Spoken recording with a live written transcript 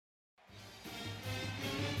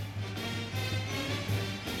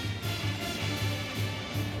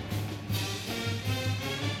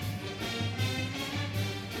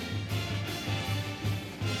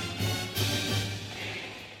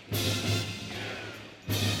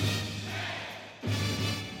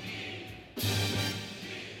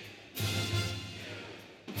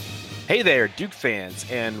Hey there, Duke fans,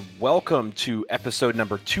 and welcome to episode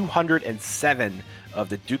number 207 of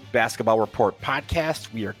the Duke Basketball Report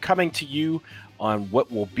podcast. We are coming to you on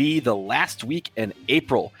what will be the last week in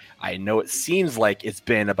April. I know it seems like it's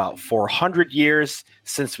been about 400 years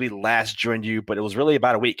since we last joined you, but it was really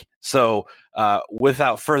about a week. So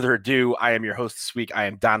without further ado, I am your host this week. I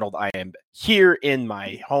am Donald. I am here in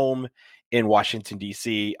my home in Washington,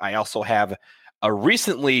 D.C. I also have a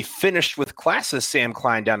recently finished with classes Sam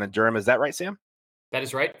Klein down in Durham. Is that right, Sam? That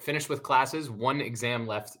is right. Finished with classes. One exam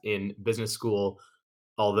left in business school.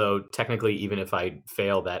 Although technically, even if I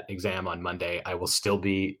fail that exam on Monday, I will still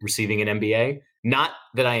be receiving an MBA. Not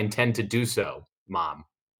that I intend to do so, Mom,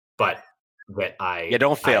 but that I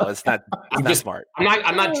don't fail. It's not smart.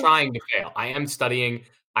 I'm not trying to fail. I am studying.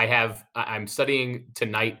 I'm studying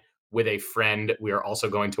tonight with a friend. We are also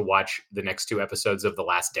going to watch the next two episodes of The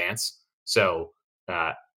Last Dance. So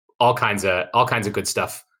all kinds of good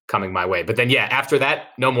stuff coming my way. But then, after that,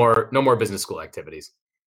 no more business school activities.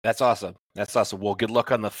 That's awesome. Well, good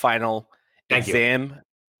luck on the final exam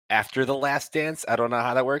after The Last Dance. I don't know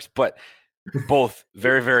how that works, but both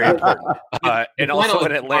very, very important. And also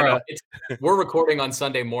in Atlanta. We're recording on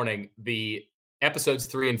Sunday morning. The episodes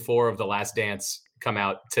 3 and 4 of The Last Dance come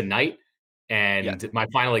out tonight. And my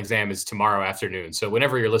final exam is tomorrow afternoon. So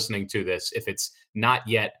whenever you're listening to this, if it's not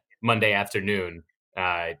yet Monday afternoon,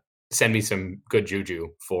 send me some good juju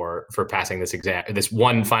for passing this exam, this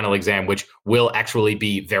one final exam, which will actually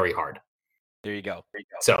be very hard. There you go.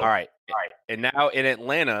 So, all right. And now in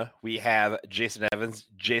Atlanta, we have Jason Evans.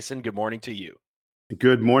 Jason, good morning to you.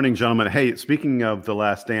 Good morning, gentlemen. Hey, speaking of The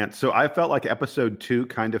Last Dance, so I felt like episode 2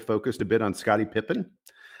 kind of focused a bit on Scottie Pippen.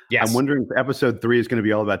 Yes. I'm wondering if episode 3 is going to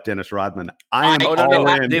be all about Dennis Rodman.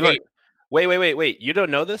 Wait. You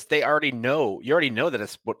don't know this? They already know. You already know that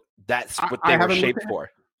that's what they were shaped for.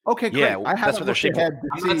 Okay, great. Yeah, that's what they're shaped for.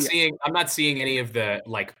 I'm not seeing any of the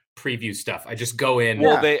preview stuff. I just go in.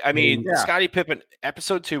 Well, Scottie Pippen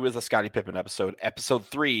episode 2 is a Scottie Pippen episode. Episode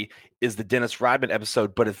 3 is the Dennis Rodman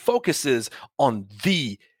episode, but it focuses on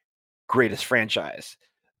the greatest franchise,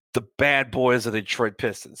 the bad boys of the Detroit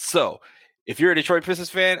Pistons. So if you're a Detroit Pistons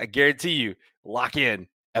fan, I guarantee you, lock in.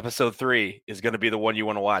 Episode 3 is going to be the one you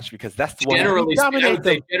want to watch because that's the generally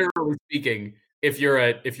speaking. If you're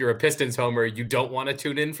a Pistons homer, you don't want to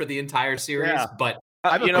tune in for the entire series. Yeah. But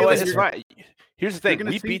you know what? It's fine. Here's the thing: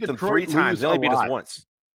 we beat them 3 times. They only beat us once.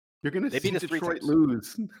 You're going to see Detroit 3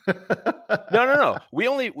 lose. No. We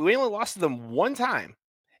only lost to them 1 time.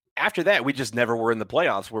 After that, we just never were in the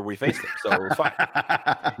playoffs where we faced them. So it was fine.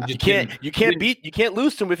 You can't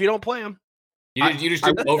lose to them if you don't play them. You just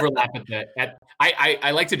do overlap at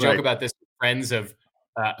I like to joke about this with friends of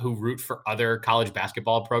who root for other college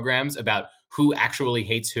basketball programs about who actually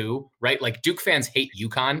hates who, right? Like Duke fans hate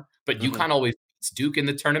UConn, but UConn always beats Duke in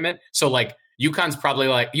the tournament. So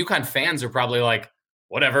UConn fans are probably like,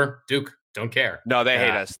 whatever, Duke, don't care. No, they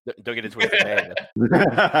hate us. Don't get it twisted. They hate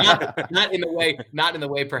us. not in the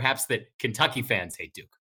way perhaps that Kentucky fans hate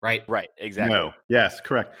Duke, right? Right, exactly. No, yes,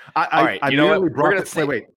 correct. I merely brought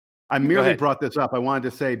this up. I wanted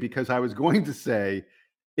to say, because I was going to say,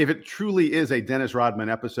 if it truly is a Dennis Rodman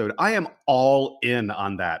episode, I am all in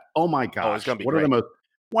on that. Oh my gosh. It's gonna be one of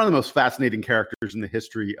the most fascinating characters in the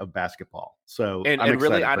history of basketball. So and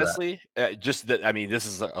really honestly, this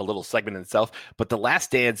is a little segment in itself, but The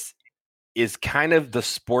Last Dance is kind of the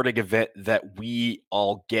sporting event that we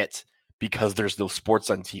all get because there's no sports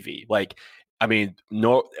on TV.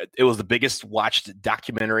 It was the biggest watched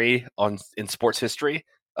documentary in sports history.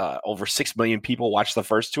 Over 6 million people watched the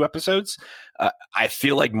first 2 episodes. I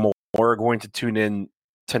feel like more are going to tune in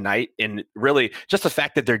tonight. And really, just the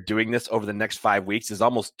fact that they're doing this over the next 5 weeks is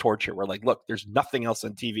almost torture. We're like, look, there's nothing else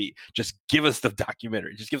on TV. Just give us the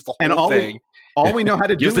documentary. Just give us the whole thing. All we know how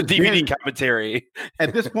to do is the DVD commentary.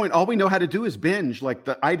 At this point, all we know how to do is binge. Like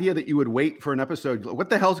the idea that you would wait for an episode. What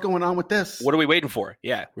the hell's going on with this? What are we waiting for?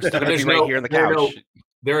 Yeah, we're still going to be right here on the couch.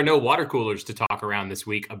 There are no water coolers to talk around this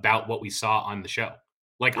week about what we saw on the show.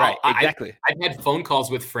 Exactly. I've had phone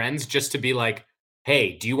calls with friends just to be like,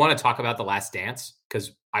 hey, do you want to talk about The Last Dance?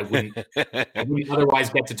 Because I wouldn't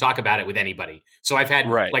otherwise get to talk about it with anybody. So I've had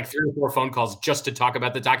 3 or 4 phone calls just to talk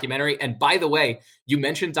about the documentary. And by the way, you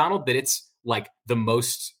mentioned, Donald, that it's the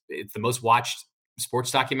most watched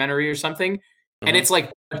sports documentary or something. Mm-hmm. And it's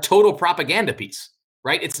like a total propaganda piece,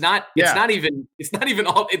 right? It's not even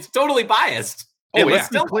all, it's totally biased. Let's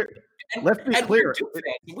be clear.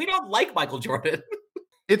 We don't like Michael Jordan.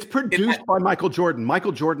 It's produced by Michael Jordan.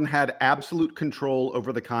 Michael Jordan had absolute control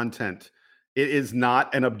over the content. It is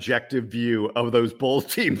not an objective view of those Bulls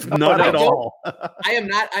teams. Not at all. I am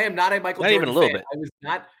not a Michael Jordan even a little fan.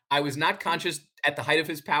 bit. I was not conscious at the height of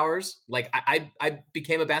his powers. Like I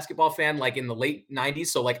became a basketball fan like in the late 90s.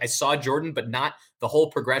 So like I saw Jordan, but not the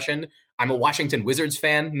whole progression. I'm a Washington Wizards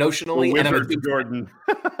fan notionally. And I'm a Jordan.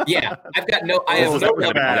 Yeah. I have no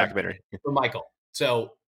documentary for Michael.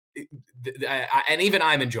 So and even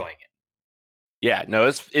I'm enjoying it. Yeah, no,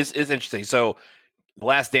 it's interesting. So The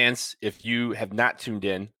Last Dance, if you have not tuned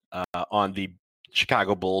in on the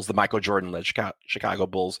Chicago Bulls, the Michael Jordan-led Chicago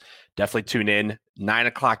Bulls, definitely tune in.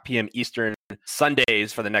 9:00 p.m. Eastern,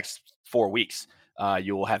 Sundays for the next 4 weeks.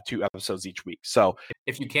 You will have 2 episodes each week. So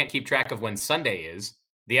if you can't keep track of when Sunday is,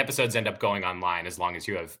 the episodes end up going online as long as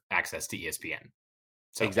you have access to ESPN.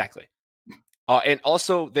 So. Exactly. And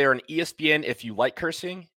also, they're an ESPN if you like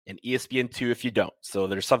cursing, and ESPN2 if you don't. So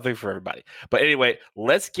there's something for everybody. But anyway,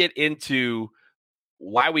 let's get into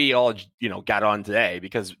why we all, got on today,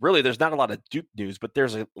 because really there's not a lot of Duke news, but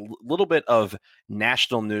there's a little bit of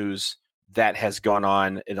national news that has gone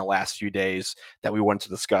on in the last few days that we wanted to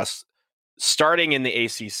discuss, starting in the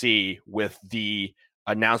ACC with the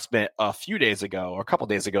announcement a couple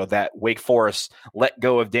days ago, that Wake Forest let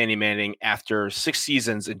go of Danny Manning after 6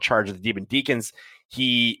 seasons in charge of the Demon Deacons.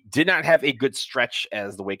 He did not have a good stretch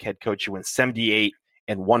as the Wake head coach. He went 78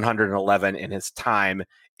 and 111 in his time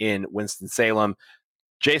in Winston-Salem.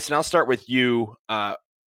 Jason, I'll start with you.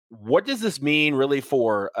 What does this mean really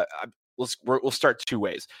for we'll start 2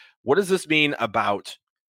 ways. What does this mean about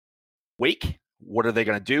Wake? What are they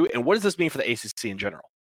going to do? And what does this mean for the ACC in general?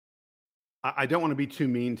 I don't want to be too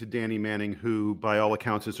mean to Danny Manning, who by all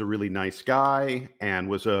accounts is a really nice guy and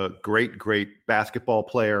was a great, great basketball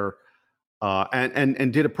player,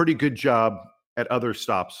 and did a pretty good job at other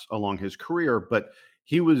stops along his career. But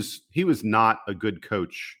he was not a good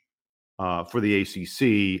coach for the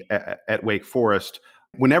ACC at Wake Forest.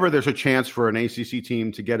 Whenever there's a chance for an ACC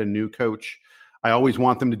team to get a new coach, I always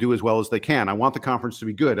want them to do as well as they can. I want the conference to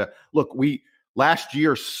be good. Look, last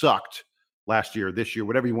year sucked. This year,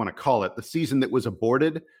 whatever you want to call it, the season that was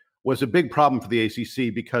aborted was a big problem for the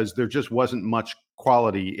ACC because there just wasn't much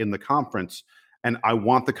quality in the conference. And I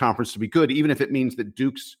want the conference to be good, even if it means that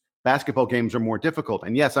Duke's basketball games are more difficult.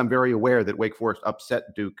 And yes, I'm very aware that Wake Forest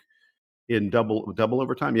upset Duke in double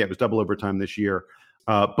overtime. Yeah, it was double overtime this year.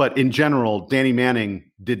 But in general, Danny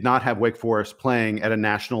Manning did not have Wake Forest playing at a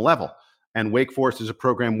national level. And Wake Forest is a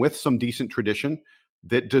program with some decent tradition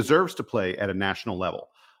that deserves to play at a national level.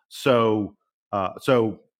 So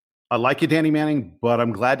I like you, Danny Manning, but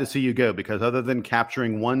I'm glad to see you go, because other than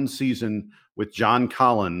capturing 1 season with John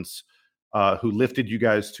Collins, who lifted you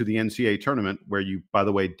guys to the NCAA tournament, where you, by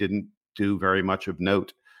the way, didn't do very much of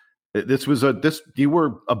note. You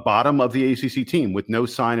were a bottom of the ACC team with no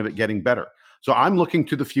sign of it getting better. So I'm looking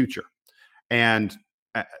to the future, and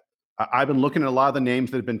I've been looking at a lot of the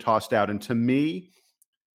names that have been tossed out, and to me,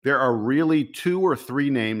 there are really 2 or 3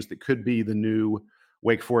 names that could be the new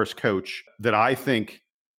Wake Forest coach that I think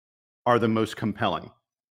are the most compelling.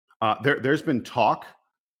 There's been talk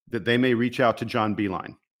that they may reach out to John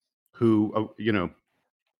Beilein, who,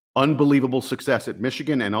 unbelievable success at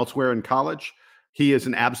Michigan and elsewhere in college. He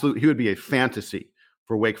would be a fantasy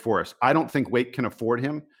for Wake Forest. I don't think Wake can afford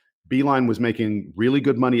him. Beilein was making really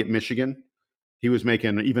good money at Michigan. He was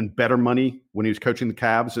making even better money when he was coaching the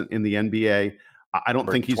Cavs in the NBA. I don't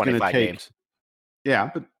think he's going to take games. Yeah,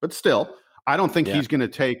 but still, I don't think he's going to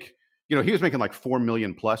take, he was making like $4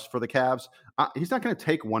 million plus for the Cavs. He's not going to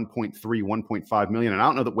take 1.3, 1.5 million. And I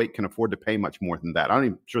don't know that Wake can afford to pay much more than that. I'm not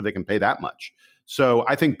even sure they can pay that much. So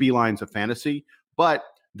I think Beilein's a fantasy, but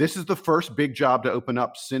this is the first big job to open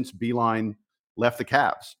up since Beilein left the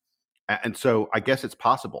Cavs. And so I guess it's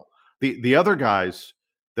possible. The other guys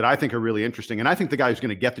that I think are really interesting, and I think the guy who's going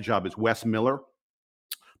to get the job is Wes Miller,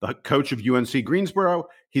 the coach of UNC Greensboro.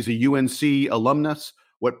 He's a UNC alumnus.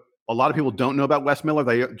 What a lot of people don't know about Wes Miller,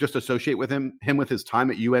 they just associate with him with his time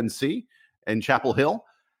at UNC and Chapel Hill.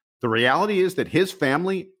 The reality is that his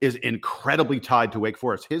family is incredibly tied to Wake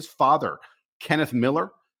Forest. His father, Kenneth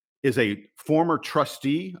Miller, is a former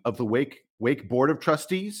trustee of the Wake Board of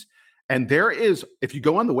Trustees. And there is, if you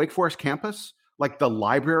go on the Wake Forest campus, like the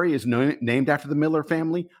library is named after the Miller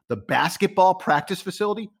family, the basketball practice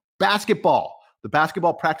facility, the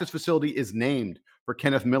basketball practice facility is named for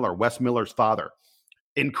Kenneth Miller, Wes Miller's father.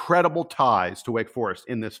 Incredible ties to Wake Forest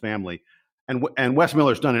in this family. And Wes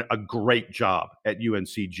Miller's done a great job at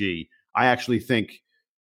UNCG. I actually think,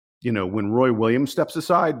 when Roy Williams steps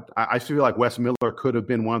aside, I feel like Wes Miller could have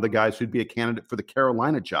been one of the guys who'd be a candidate for the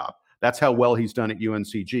Carolina job. That's how well he's done at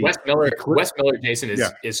UNCG. Wes Miller, Jason,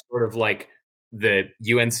 is sort of like the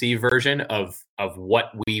UNC version of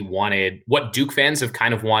what we wanted, what Duke fans have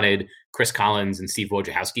kind of wanted Chris Collins and Steve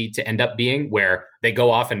Wojciechowski to end up being, where they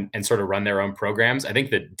go off and sort of run their own programs. I think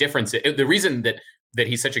the difference, the reason that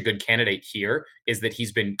he's such a good candidate here is that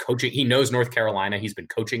he's been coaching. He knows North Carolina. He's been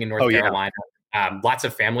coaching in North Carolina. Lots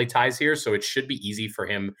of family ties here, so it should be easy for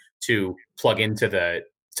him to plug into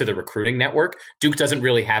the recruiting network. Duke doesn't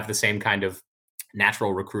really have the same kind of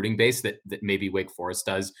natural recruiting base that maybe Wake Forest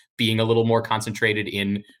does, being a little more concentrated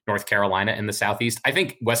in North Carolina and the Southeast. I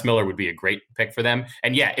think Wes Miller would be a great pick for them.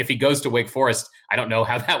 And yeah, if he goes to Wake Forest, I don't know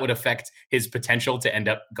how that would affect his potential to end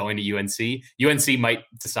up going to UNC. UNC might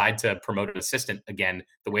decide to promote an assistant again,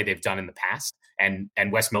 the way they've done in the past. And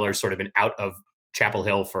Wes Miller's sort of been out of Chapel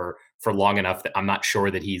Hill for long enough that I'm not sure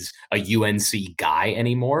that he's a UNC guy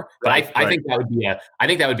anymore. But I think that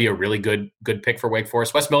would be a really good pick for Wake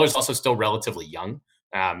Forest. Wes Miller's also still relatively young,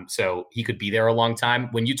 so he could be there a long time.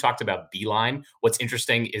 When you talked about Beilein, what's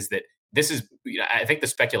interesting is that I think the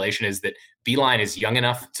speculation is that Beilein is young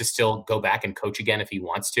enough to still go back and coach again if he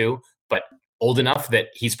wants to, but old enough that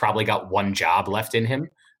he's probably got one job left in him.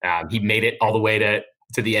 He made it all the way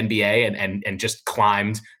to the NBA and just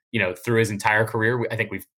climbed, through his entire career. I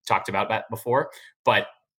think we've talked about that before. But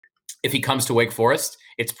if he comes to Wake Forest,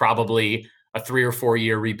 it's probably a 3 or 4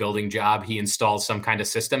 year rebuilding job. He installs some kind of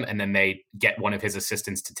system, and then they get one of his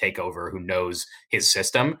assistants to take over who knows his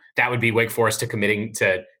system. That would be Wake Forest to committing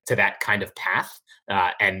to that kind of path.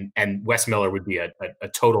 And Wes Miller would be a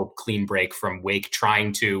total clean break from Wake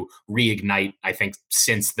trying to reignite, I think,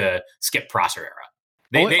 since the Skip Prosser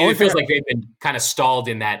era. It feels like they've been kind of stalled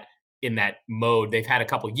in that mode. They've had a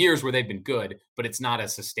couple of years where they've been good, but it's not a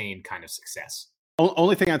sustained kind of success.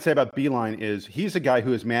 Only thing I'd say about Beilein is he's a guy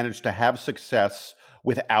who has managed to have success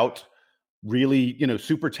without really,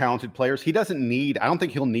 super talented players. I don't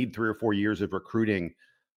think he'll need 3 or 4 years of recruiting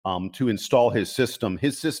to install his system.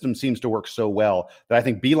 His system seems to work so well that I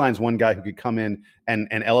think Beilein's one guy who could come in and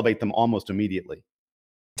elevate them almost immediately.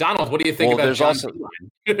 Donald, what do you think about John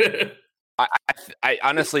Beilein? I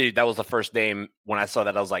honestly, that was the first name when I saw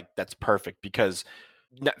that. I was like, that's perfect, because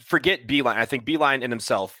forget Beilein. I think Beilein in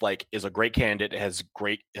himself is a great candidate, has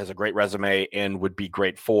a great resume, and would be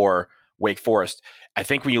great for Wake Forest. I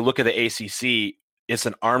think when you look at the ACC, it's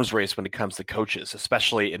an arms race when it comes to coaches,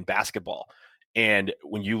 especially in basketball. And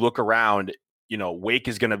when you look around,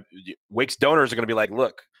 Wake's donors are going to be like,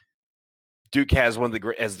 look, Duke has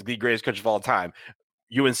the greatest coach of all time.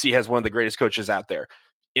 UNC has one of the greatest coaches out there.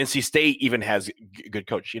 NC State even has good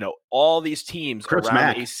coach. All these teams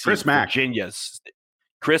around the ACC, Virginia's,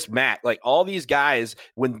 Chris Mack, like all these guys,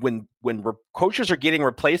 when coaches are getting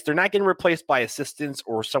replaced, they're not getting replaced by assistants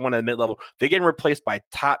or someone at the mid-level. They're getting replaced by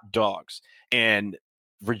top dogs. And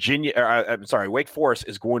Wake Forest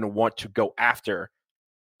is going to want to go after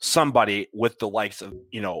somebody with the likes of,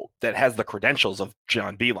 that has the credentials of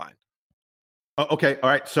John Beilein. Oh, okay. All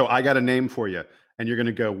right. So I got a name for you, and you're going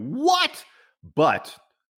to go, what? But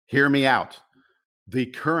hear me out. The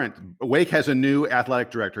current Wake has a new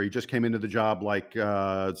athletic director. He just came into the job like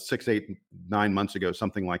 6, 8, 9 months ago,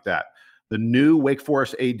 something like that. The new Wake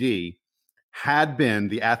Forest AD had been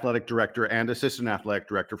the athletic director and assistant athletic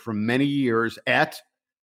director for many years at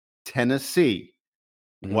Tennessee.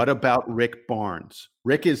 Mm-hmm. What about Rick Barnes?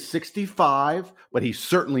 Rick is 65, but he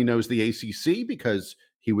certainly knows the ACC because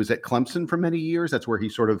he was at Clemson for many years. That's where he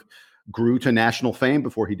sort of grew to national fame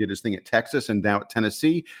before he did his thing at Texas and now at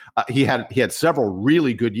Tennessee. He had several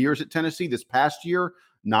really good years at Tennessee. This past year,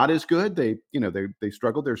 not as good. They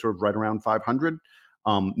struggled. They're sort of right around 500.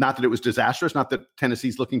 Not that it was disastrous. Not that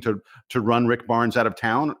Tennessee's looking to run Rick Barnes out of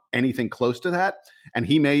town. Anything close to that. And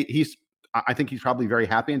I think he's probably very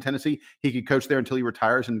happy in Tennessee. He could coach there until he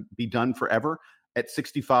retires and be done forever. At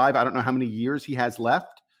 65, I don't know how many years he has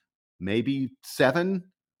left. Maybe 7,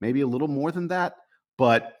 maybe a little more than that.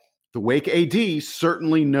 But the Wake AD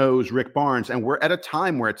certainly knows Rick Barnes, and we're at a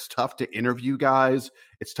time where it's tough to interview guys.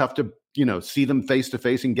 It's tough to, see them face to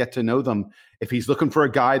face and get to know them. If he's looking for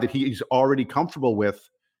a guy that he's already comfortable with,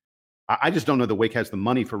 I just don't know that Wake has the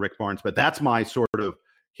money for Rick Barnes, but that's my sort of,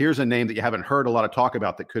 here's a name that you haven't heard a lot of talk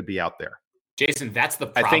about that could be out there. Jason, that's the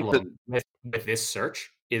problem with this search,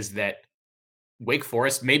 is that Wake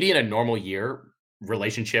Forest, maybe in a normal year,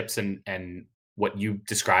 relationships and what you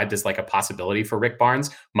described as like a possibility for Rick Barnes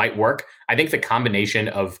might work. I think the combination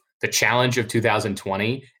of the challenge of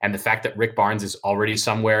 2020 and the fact that Rick Barnes is already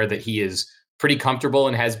somewhere that he is pretty comfortable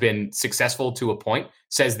and has been successful to a point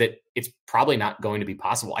says that it's probably not going to be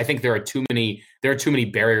possible. I think there are too many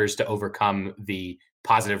barriers to overcome the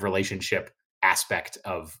positive relationship aspect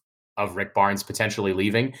of Rick Barnes potentially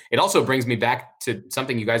leaving. It also brings me back to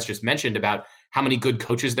something you guys just mentioned about how many good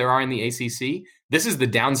coaches there are in the ACC. This is the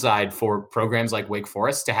downside for programs like Wake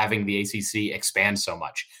Forest to having the ACC expand so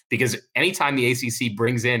much, because anytime the ACC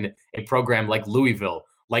brings in a program like Louisville,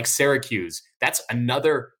 like Syracuse, that's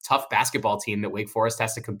another tough basketball team that Wake Forest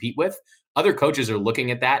has to compete with. Other coaches are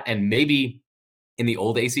looking at that, and maybe in the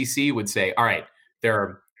old ACC would say, all right, there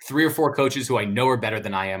are 3 or 4 coaches who I know are better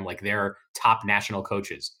than I am, like they're top national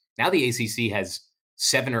coaches. Now the ACC has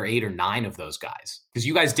 7 or 8 or 9 of those guys, because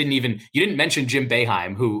you guys didn't mention Jim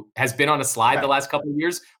Boeheim, who has been on a slide the last couple of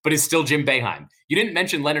years, but is still Jim Boeheim. You didn't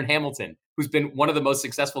mention Leonard Hamilton, who's been one of the most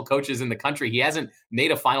successful coaches in the country. He hasn't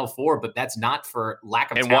made a Final Four, but that's not for lack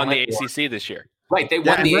of talent. And won the ACC this year. Right, they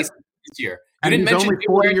won the ACC this year. You didn't mention only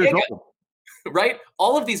 40 years old. Right?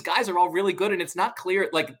 All of these guys are all really good, and it's not clear.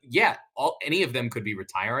 Like, yeah, any of them could be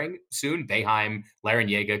retiring soon. Boeheim,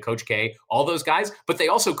 Larrañaga, Coach K, all those guys. But they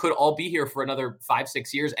also could all be here for another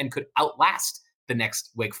 5-6 years and could outlast the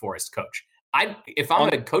next Wake Forest coach. If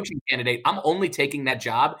I'm a coaching candidate, I'm only taking that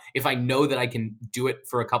job if I know that I can do it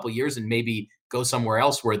for a couple of years and maybe go somewhere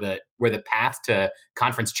else where the path to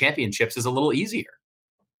conference championships is a little easier.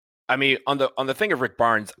 I mean, on the thing of Rick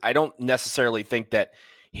Barnes, I don't necessarily think that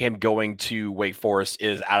him going to Wake Forest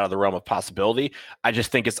is out of the realm of possibility. I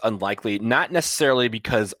just think it's unlikely, not necessarily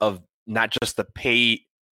because of not just the pay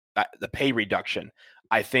reduction.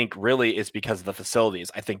 I think really it's because of the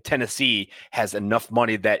facilities. I think Tennessee has enough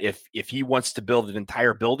money that if he wants to build an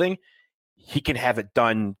entire building, he can have it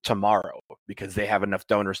done tomorrow because they have enough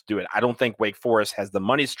donors to do it. I don't think Wake Forest has the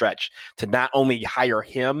money stretch to not only hire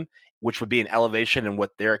him, which would be an elevation in what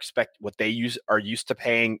they are used to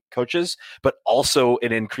paying coaches, but also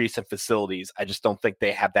an increase in facilities. I just don't think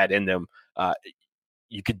they have that in them.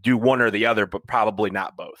 You could do one or the other, but probably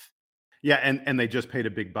not both. Yeah, and they just paid a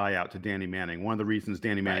big buyout to Danny Manning. One of the reasons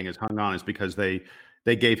Danny Manning is hung on is because they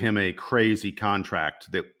gave him a crazy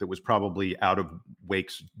contract that was probably out of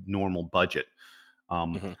Wake's normal budget.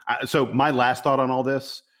 So my last thought on all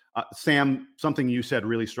this, Sam, something you said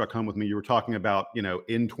really struck home with me. You were talking about,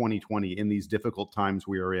 in 2020, in these difficult times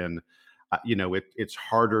we are in, it's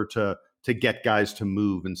harder to get guys to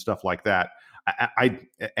move and stuff like that.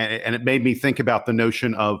 And it made me think about the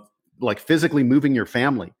notion of like physically moving your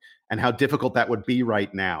family and how difficult that would be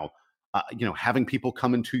right now. Having people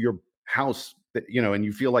come into your house that, and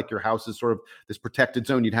you feel like your house is sort of this protected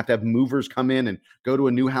zone. You'd have to have movers come in and go to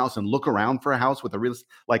a new house and look around for a house with a real,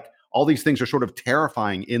 like, all these things are sort of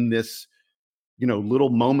terrifying in this, little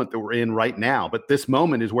moment that we're in right now. But this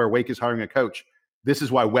moment is where Wake is hiring a coach. This is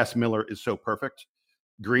why Wes Miller is so perfect.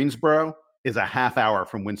 Greensboro is a half hour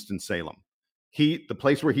from Winston-Salem. The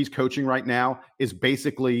place where he's coaching right now is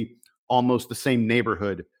basically almost the same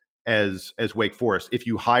neighborhood as Wake Forest. If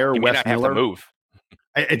you hire Wes Miller, have to move.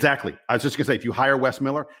 Exactly. I was just going to say, if you hire Wes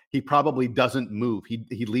Miller, he probably doesn't move.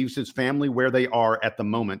 He leaves his family where they are at the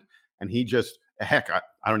moment, and he just, heck,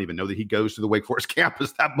 I don't even know that he goes to the Wake Forest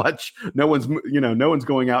campus that much. No one's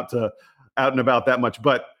going out and about that much.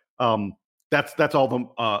 But that's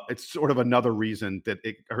all. It's sort of another reason that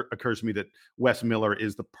it occurs to me that Wes Miller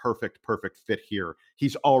is the perfect fit here.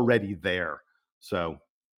 He's already there, so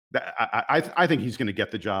I think he's going to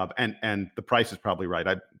get the job, and the price is probably right.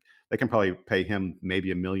 They can probably pay him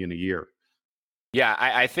maybe $1 million a year. Yeah,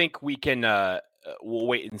 I think we can. We'll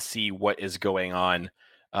wait and see what is going on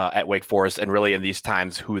at Wake Forest, and really in these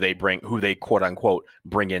times, who they quote unquote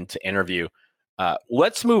bring in to interview.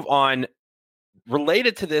 Let's move on.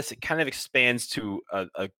 Related to this, it kind of expands to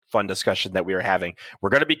a fun discussion that we were having. We're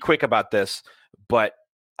going to be quick about this, but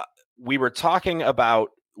we were talking about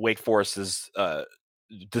Wake Forest's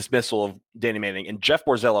dismissal of Danny Manning, and Jeff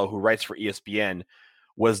Borzello, who writes for ESPN,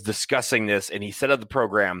 was discussing this, and he said of the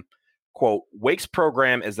program, quote, Wake's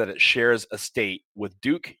program is that it shares a state with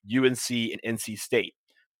Duke, UNC, and NC State.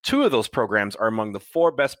 2 of those programs are among the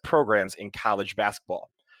 4 best programs in college basketball.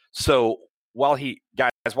 So while he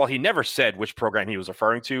never said which program he was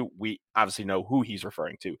referring to, we obviously know who he's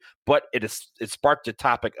referring to, but it sparked a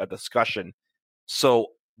topic of discussion. So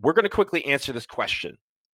we're going to quickly answer this question.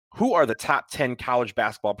 Who are the top 10 college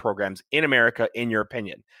basketball programs in America, in your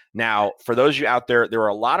opinion? Now, for those of you out there, there are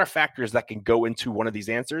a lot of factors that can go into one of these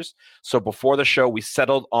answers. So before the show, we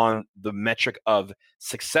settled on the metric of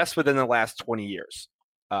success within the last 20 years,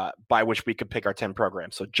 by which we could pick our 10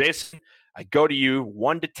 programs. So Jason, I go to you,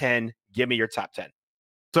 1 to 10. Give me your top 10.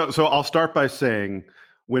 So I'll start by saying,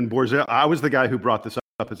 when Borzello, I was the guy who brought this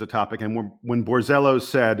up as a topic, and when Borzello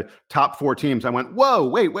said top 4 teams, I went, whoa,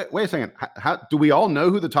 wait a second. How do we all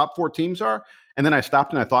know who the top 4 teams are? And then I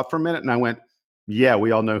stopped and I thought for a minute, and I went, yeah,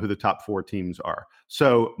 we all know who the top 4 teams are.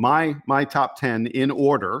 So my top 10 in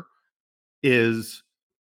order is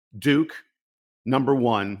Duke, number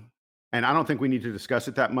 1, and I don't think we need to discuss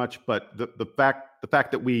it that much, but the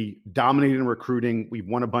fact that we dominated in recruiting, we've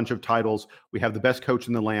won a bunch of titles, we have the best coach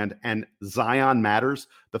in the land, and Zion matters.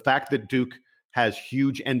 The fact that Duke has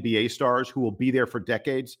huge NBA stars who will be there for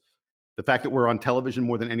decades, the fact that we're on television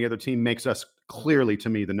more than any other team makes us clearly, to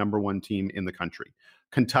me, the number one team in the country.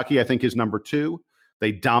 Kentucky, I think, is number two.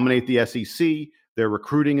 They dominate the SEC. Their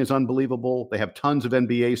recruiting is unbelievable. They have tons of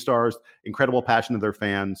NBA stars, incredible passion of their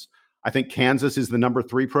fans. I think Kansas is the number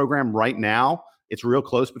three program right now. It's real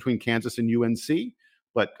close between Kansas and UNC.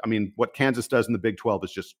 But, I mean, what Kansas does in the Big 12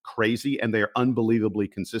 is just crazy, and they are unbelievably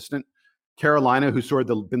consistent. Carolina, who's sort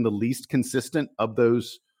of been the least consistent of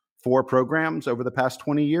those four programs over the past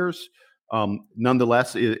 20 years,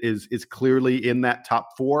 nonetheless is clearly in that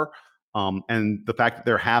top four. And the fact that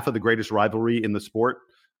they're half of the greatest rivalry in the sport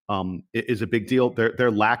is a big deal.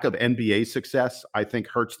 Their lack of NBA success, I think,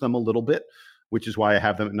 hurts them a little bit, which is why I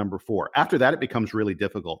have them at number four. After that, it becomes really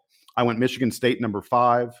difficult. I went Michigan State number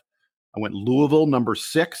 5. I went Louisville number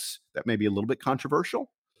 6. That may be a little bit controversial.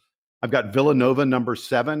 I've got Villanova number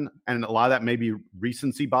 7, and a lot of that may be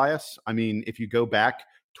recency bias. I mean, if you go back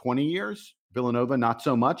 20 years, Villanova, not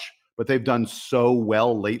so much, but they've done so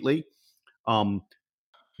well lately.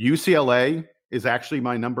 UCLA is actually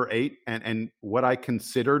my number 8, and what I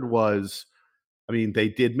considered was, I mean, they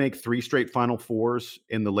did make 3 straight Final Fours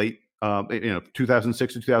in the late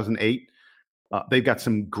 2006 to 2008. They've got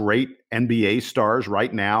some great NBA stars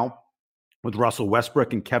right now with Russell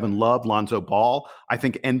Westbrook and Kevin Love, Lonzo Ball. I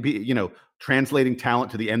think NBA, translating talent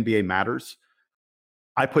to the NBA matters.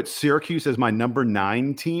 I put Syracuse as my number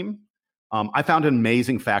 9 team. I found an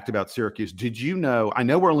amazing fact about Syracuse. Did you know, I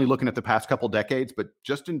know we're only looking at the past couple decades, but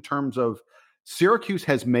just in terms of Syracuse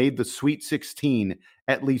has made the Sweet 16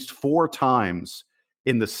 at least 4 times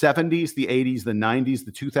in the 70s, the 80s, the 90s,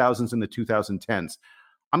 the 2000s, and the 2010s.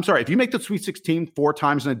 I'm sorry, if you make the Sweet 16 4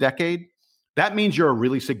 times in a decade, that means you're a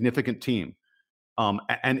really significant team.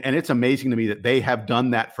 And it's amazing to me that they have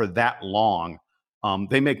done that for that long.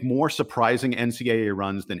 They make more surprising NCAA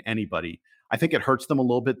runs than anybody. I think it hurts them a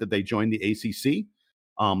little bit that they joined the ACC,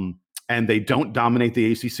 and they don't dominate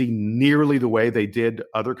the ACC nearly the way they did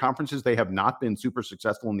other conferences. They have not been super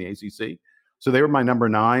successful in the ACC. So they were my number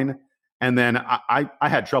 9. And then I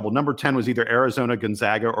had trouble. Number 10 was either Arizona,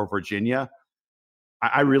 Gonzaga, or Virginia.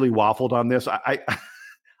 I really waffled on this.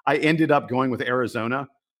 I ended up going with Arizona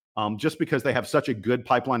just because they have such a good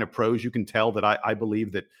pipeline of pros. You can tell that I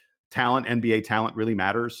believe that talent, NBA talent, really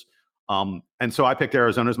matters. And so I picked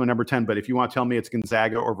Arizona as my number 10. But if you want to tell me it's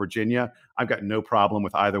Gonzaga or Virginia, I've got no problem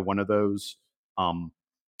with either one of those.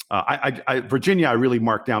 Virginia, I really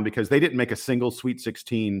marked down because they didn't make a single Sweet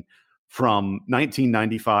 16 from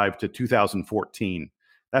 1995 to 2014.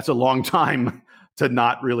 That's a long time to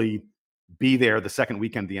not really be there the second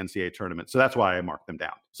weekend of the NCAA tournament. So that's why I marked them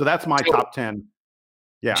down. So that's my top 10.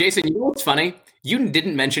 Yeah. Jason, you know what's funny? You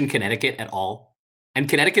didn't mention Connecticut at all. And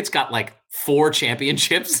Connecticut's got like 4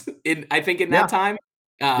 championships in that time.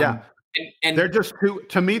 And they're just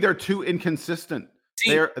they're too inconsistent.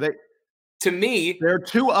 They're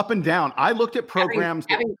too up and down. I looked at programs.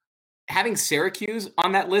 Having Syracuse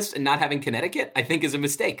on that list and not having Connecticut, I think, is a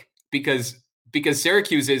mistake because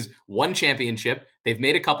Syracuse is 1 championship. They've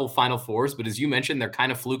made a couple Final Fours, but as you mentioned, they're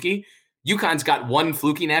kind of fluky. UConn's got 1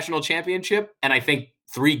 fluky national championship, and I think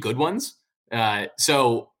 3 good ones.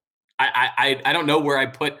 So I don't know where I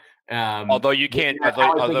put. Although you can't.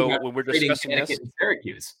 Although when we're discussing this,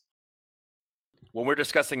 Syracuse. When we're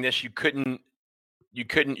discussing this, you can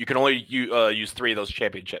only use 3 of those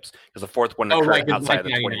championships because the 4th one occurred outside of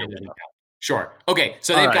the 20-year window. Sure. Okay.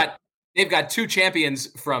 So they've got 2 champions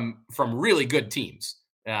from really good teams.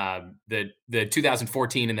 The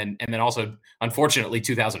 2014 and then also unfortunately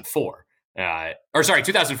 2004.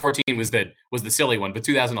 2014 was the silly one, but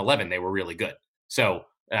 2011 they were really good. So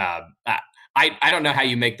I don't know how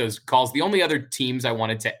you make those calls. The only other teams I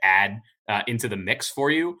wanted to add into the mix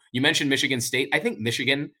for you mentioned Michigan State. I think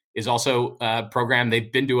Michigan is also a program.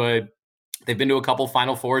 They've been to a couple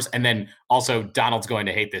Final Fours, and then also Donald's going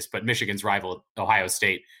to hate this, but Michigan's rival Ohio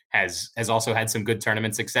State has also had some good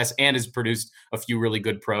tournament success and has produced a few really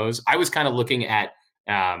good pros. I was kind of looking at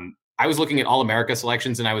All-America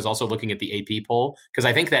selections, and I was also looking at the AP poll because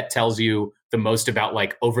I think that tells you the most about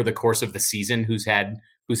like over the course of the season who's had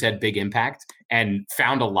big impact, and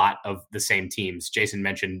found a lot of the same teams. Jason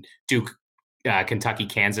mentioned Duke, Kentucky,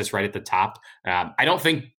 Kansas right at the top. I don't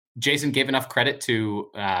think Jason gave enough credit to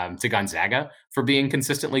Gonzaga for being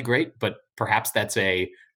consistently great, but perhaps that's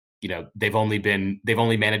they've only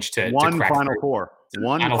managed to crack Final Four.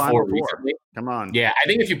 One Final Four. Come on. Yeah, I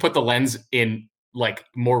think if you put the lens in like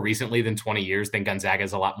more recently than 20 years, then Gonzaga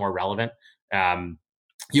is a lot more relevant.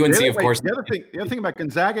 UNC, of course. The other thing about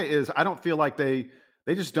Gonzaga is I don't feel like they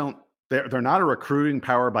just don't. They're not a recruiting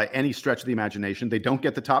power by any stretch of the imagination. They don't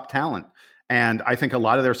get the top talent. And I think a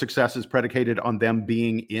lot of their success is predicated on them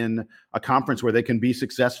being in a conference where they can be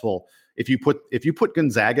successful. If you put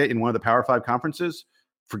Gonzaga in one of the Power 5 conferences,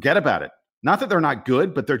 forget about it. Not that they're not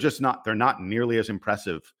good, but they're not nearly as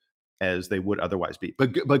impressive as they would otherwise be.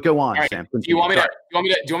 But go on, right, Sam. Do you want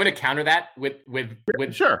me to counter that with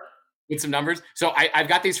sure with some numbers? So I've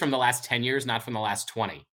got these from the last 10 years, not from the last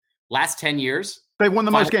 20. Last 10 years, they won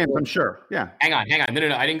the most games, I'm sure. Yeah. Hang on.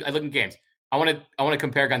 No. I looked at games. I want to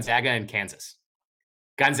compare Gonzaga and Kansas.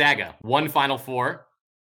 Gonzaga, 1 Final Four,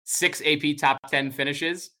 6 AP top 10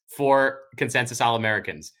 finishes, 4 consensus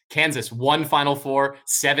All-Americans. Kansas, 1 Final Four,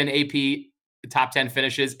 7 AP top 10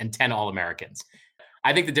 finishes, and 10 All-Americans.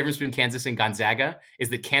 I think the difference between Kansas and Gonzaga is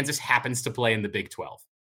that Kansas happens to play in the Big 12.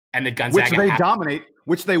 And that Gonzaga, which they dominate,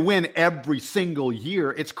 which they win every single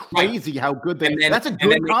year. It's crazy how good they. That's a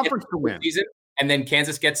good conference to win. And then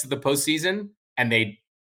Kansas gets to the postseason and they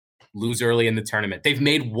lose early in the tournament. They've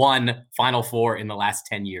made 1 Final Four in the last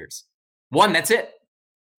 10 years. 1, that's it.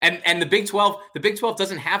 And the Big 12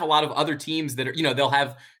 doesn't have a lot of other teams that are, they'll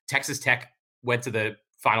have Texas Tech went to the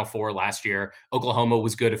Final Four last year. Oklahoma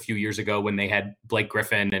was good a few years ago when they had Blake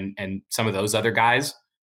Griffin and some of those other guys.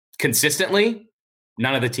 Consistently,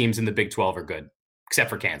 none of the teams in the Big 12 are good, except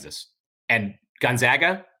for Kansas. And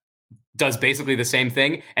Gonzaga does basically the same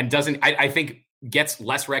thing and I think gets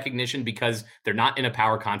less recognition because they're not in a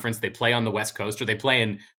power conference. They play on the West Coast, or they play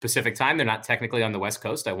in Pacific time. They're not technically on the West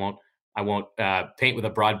Coast. I won't paint with a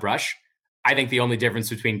broad brush. I think the only difference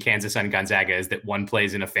between Kansas and Gonzaga is that one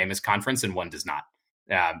plays in a famous conference and one does not.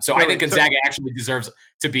 I think Gonzaga actually deserves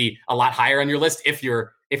to be a lot higher on your list if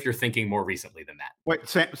you're thinking more recently than that. Wait,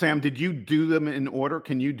 Sam, did you do them in order?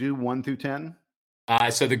 Can you do 1 through 10?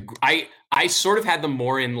 So I sort of had them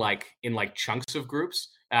more in chunks of groups.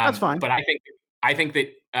 That's fine. But I think that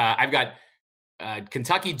I've got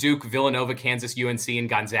Kentucky, Duke, Villanova, Kansas, UNC, and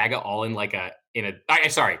Gonzaga all in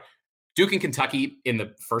Duke and Kentucky in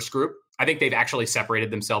the first group. I think they've actually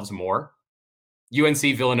separated themselves more. UNC,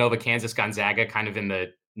 Villanova, Kansas, Gonzaga kind of in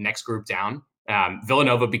the next group down.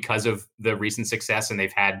 Villanova, because of the recent success, and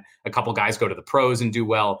they've had a couple guys go to the pros and do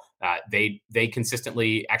well. They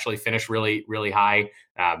consistently actually finish really, really high.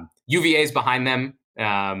 UVA is behind them,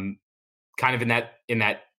 kind of in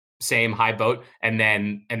that same high boat. And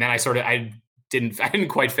then I didn't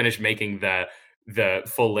quite finish making the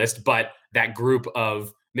full list, but that group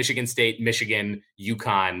of Michigan State, Michigan,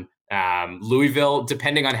 UConn, Louisville,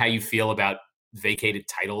 depending on how you feel about vacated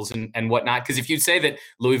titles and whatnot. Because if you say that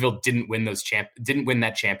Louisville didn't win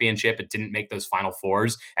that championship, it didn't make those Final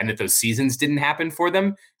Fours, and that those seasons didn't happen for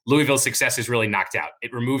them, Louisville's success is really knocked out.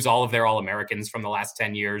 It removes all of their All-Americans from the last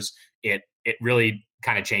 10 years. It really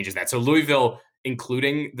kind of changes that. So Louisville,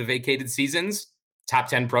 including the vacated seasons, top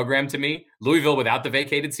 10 program to me. Louisville without the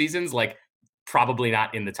vacated seasons, probably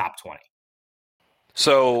not in the top 20.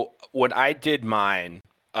 So when I did mine,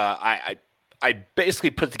 I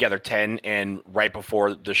basically put together 10, and right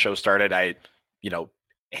before the show started, I,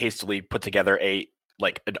 hastily put together an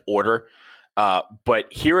order. But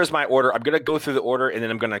here is my order. I'm going to go through the order, and then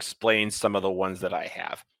I'm going to explain some of the ones that I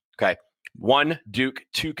have. Okay. 1, Duke,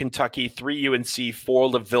 2, Kentucky, 3, UNC,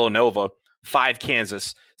 4, Villanova, 5,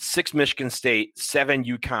 Kansas, 6, Michigan State, 7,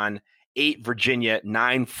 UConn, 8, Virginia,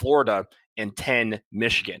 9, Florida, and 10,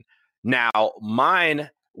 Michigan. Now, mine,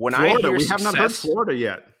 when Florida, I hear we success, have not heard Florida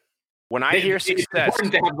yet. When I hear success, it's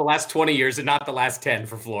important to have the last 20 years and not the last 10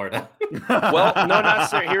 for Florida. Well, no, not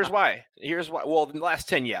necessarily. Here's why. Well, in the last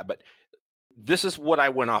 10, yeah, but this is what I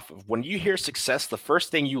went off of. When you hear success, the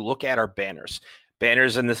first thing you look at are banners.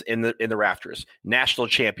 Banners in the rafters, national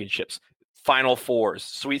championships, Final Fours,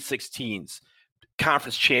 Sweet 16s,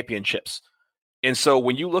 conference championships. And so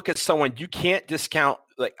when you look at someone, you can't discount,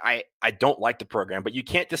 I don't like the program, but you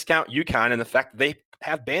can't discount UConn and the fact that they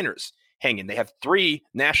have banners hanging. They have 3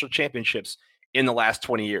 national championships in the last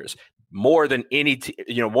 20 years, more than any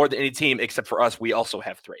team except for us. We also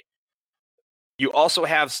have 3. You also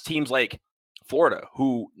have teams like Florida,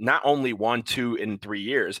 who not only won 2 in 3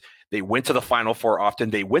 years, they went to the Final Four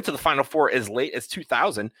often. They went to the Final Four as late as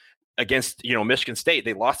 2000 against Michigan State.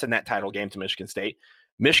 They lost in that title game to Michigan State.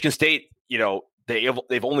 Michigan State,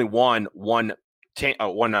 they've only won one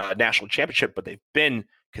national championship, but they've been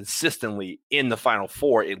consistently in the Final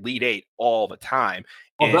Four, Elite 8 all the time.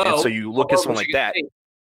 And so you look at someone like that.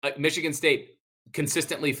 Michigan State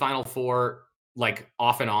consistently Final Four,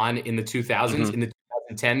 off and on in the 2000s, mm-hmm. In the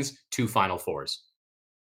 2010s, 2 Final Fours.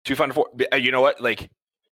 2 Final Four. You know what?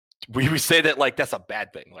 we say that like that's a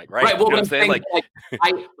bad thing, like, right? Right. Well, you know what I'm saying? Like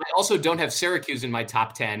I also don't have Syracuse in my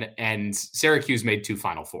top 10, and Syracuse made 2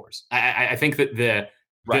 Final Fours. I think that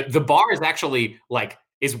the bar is actually like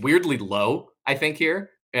is weirdly low, I think,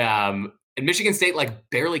 here. And Michigan State like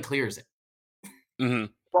barely clears it. Mm-hmm.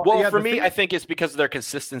 Well, for me, I think it's because of their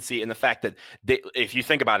consistency and the fact that if you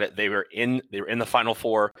think about it, they were in the Final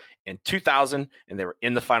Four in 2000 and they were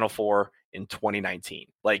in the Final Four in 2019.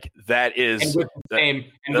 Like that is the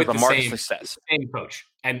mark of success. Same coach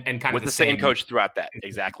and kind of with the same coach throughout that.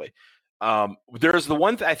 Exactly. There's the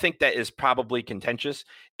one I think that is probably contentious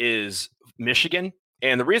is Michigan.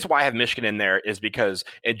 And the reason why I have Michigan in there is because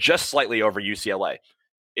it's just slightly over UCLA.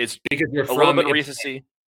 It's because you're a little bit of recency.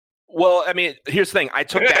 Well, I mean, here's the thing. I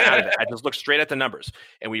took that out of it. I just looked straight at the numbers.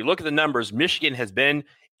 And when you look at the numbers, Michigan has been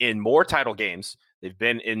in more title games. They've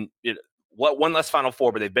been in one less Final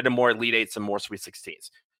Four, but they've been in more Elite Eights and more Sweet 16s.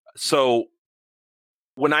 So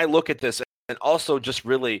when I look at this, and also just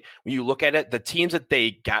really, when you look at it, the teams that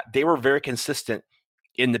they got, they were very consistent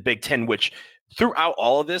in the Big Ten, which throughout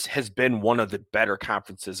all of this has been one of the better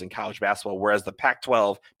conferences in college basketball, whereas the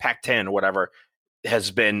Pac-12, Pac-10, or whatever,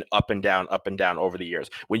 has been up and down over the years.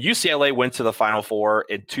 When UCLA went to the Final Four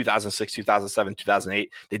in 2006, 2007,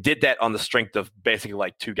 2008, they did that on the strength of basically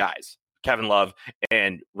like 2 guys, Kevin Love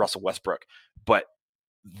and Russell Westbrook. But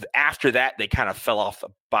after that, they kind of fell off the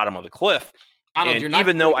bottom of the cliff. Donald, and you're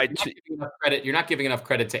not giving enough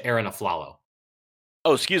credit to Aaron Aflalo.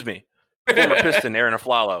 Oh, excuse me. Former Piston Aaron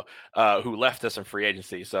Aflalo, who left us in free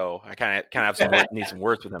agency. So I kind of have need some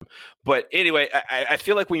words with him. But anyway, I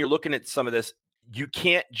feel like when you're looking at some of this, you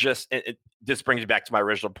can't just, this brings me back to my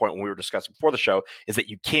original point when we were discussing before the show, is that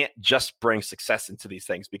you can't just bring success into these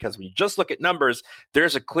things, because when you just look at numbers,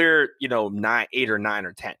 there's a clear, 8 or 9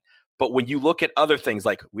 or 10. But when you look at other things,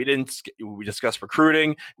 like we discussed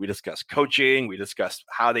recruiting, we discussed coaching, we discussed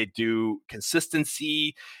how they do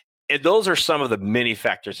consistency. And those are some of the many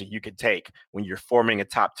factors that you could take when you're forming a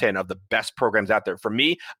top 10 of the best programs out there. For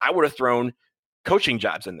me, I would have thrown coaching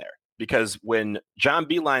jobs in there, because when John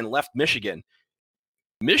Beilein left Michigan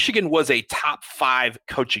was a top 5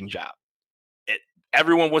 coaching job.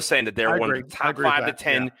 Everyone was saying that they're one of the top 5 to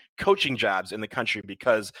 10 coaching jobs in the country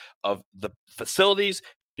because of the facilities,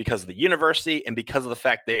 because of the university, and because of the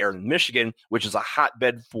fact they are in Michigan, which is a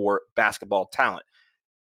hotbed for basketball talent.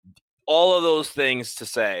 All of those things to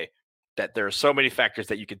say that there are so many factors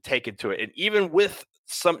that you could take into it. And even with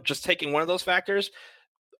just taking one of those factors,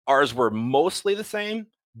 ours were mostly the same,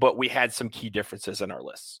 but we had some key differences in our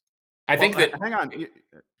lists. Hang on,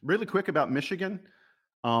 really quick about Michigan.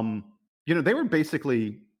 They were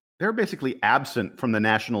basically absent from the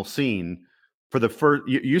national scene for the first.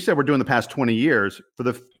 You said we're doing the past 20 years. For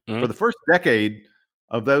the first decade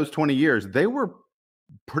of those 20 years, they were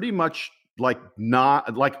pretty much like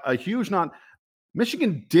not like a huge non.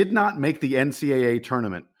 Michigan did not make the NCAA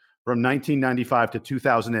tournament from 1995 to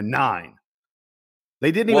 2009.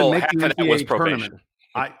 They didn't even make the NCAA tournament.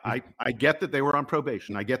 I get that they were on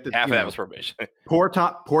probation. I get that half of that was probation. Poor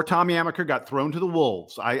Tommy Amaker got thrown to the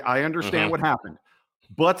wolves. I understand what happened,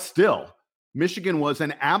 but still, Michigan was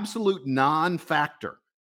an absolute non-factor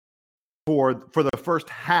for the first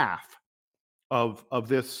half of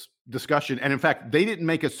this discussion. And in fact, they didn't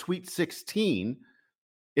make a Sweet 16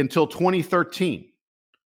 until 2013.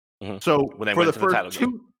 So for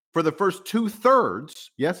the first 2/3,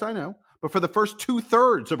 yes, I know, but for the first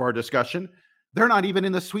 2/3 of our discussion, they're not even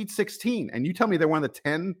in the Sweet 16. And you tell me they're one of the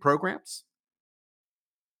 10 programs?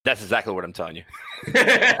 That's exactly what I'm telling you.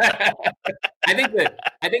 I think that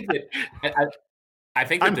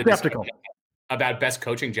I'm skeptical about best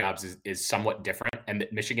coaching jobs is somewhat different, and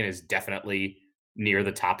that Michigan is definitely near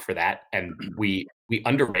the top for that. And we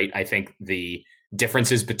underrate, I think, the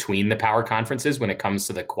differences between the power conferences when it comes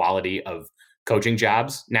to the quality of coaching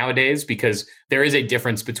jobs nowadays, because there is a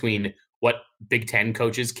difference between what Big Ten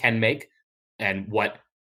coaches can make and what,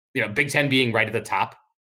 Big Ten being right at the top,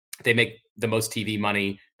 they make the most TV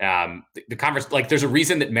money. The conference, like, there's a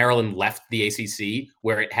reason that Maryland left the ACC,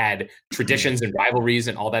 where it had traditions and rivalries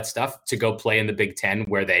and all that stuff, to go play in the Big Ten,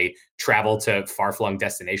 where they travel to far-flung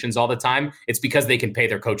destinations all the time. It's because they can pay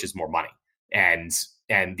their coaches more money. And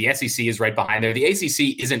the SEC is right behind there. The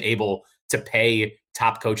ACC isn't able to pay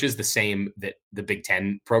top coaches the same that the Big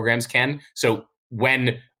Ten programs can. So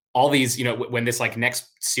when all these, when this like next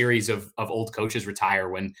series of old coaches retire,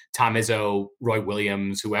 when Tom Izzo, Roy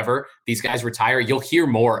Williams, whoever, these guys retire, you'll hear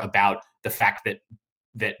more about the fact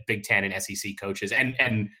that Big Ten and SEC coaches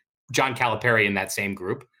and John Calipari in that same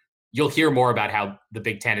group you'll hear more about how the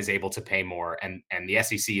Big Ten is able to pay more and the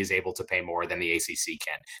SEC is able to pay more than the ACC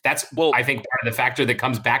can. That's, I think, part of the factor that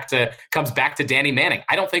comes back to Danny Manning.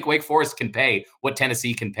 I don't think Wake Forest can pay what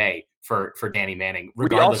Tennessee can pay for Danny Manning. We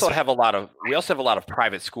also have a lot of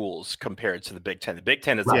private schools compared to the Big Ten. The Big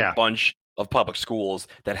Ten is a bunch of public schools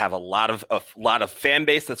that have a lot of fan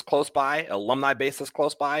base that's close by, alumni base that's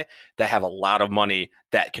close by, that have a lot of money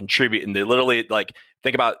that contribute, and they literally, like,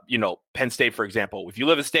 think about, Penn State, for example. If you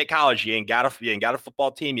live at State College, you ain't got a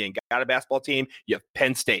football team, you ain't got a basketball team, you have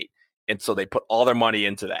Penn State, and so they put all their money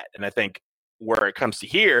into that. And I think where it comes to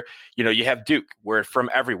here, you have Duke, where from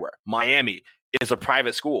everywhere. Miami is a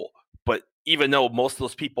private school, but even though most of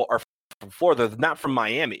those people are from Florida, they're not from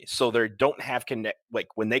Miami, so they don't have connect. Like,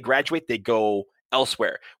 when they graduate, they go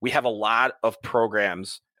elsewhere. We have a lot of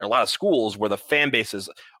programs, a lot of schools where the fan bases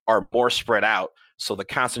are more spread out, so the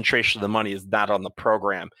concentration of the money is not on the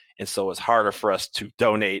program, and so it's harder for us to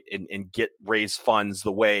donate and raise funds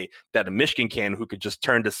the way that a Michigan can, who could just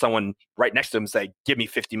turn to someone right next to them and say, "Give me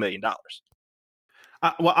 $50 million."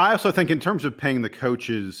 Well, I also think in terms of paying the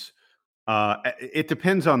coaches, it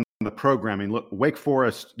depends on the programming. Look, Wake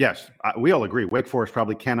Forest, yes, we all agree. Wake Forest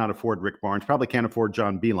probably cannot afford Rick Barnes, probably can't afford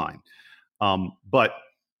John Beilein. But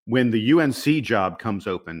when the UNC job comes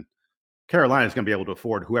open, Carolina is going to be able to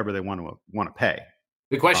afford whoever they want to pay.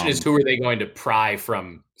 The question is, who are they going to pry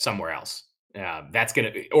from somewhere else? That's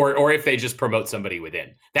going to, or if they just promote somebody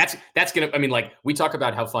within. That's going to. I mean, like, we talk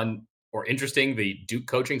about how fun or interesting the Duke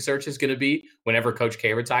coaching search is going to be whenever Coach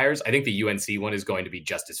K retires. I think the UNC one is going to be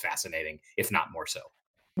just as fascinating, if not more so.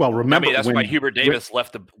 Well, remember, that's why Hubert Davis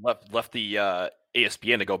left the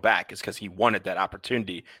ESPN to go back, is because he wanted that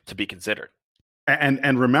opportunity to be considered.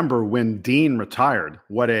 And remember when Dean retired,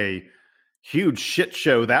 what a huge shit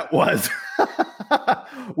show that was.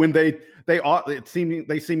 When they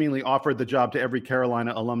seemingly offered the job to every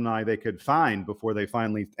Carolina alumni they could find before they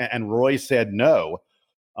finally, and Roy said no,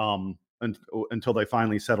 until they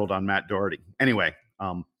finally settled on Matt Doherty. Anyway,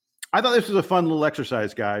 I thought this was a fun little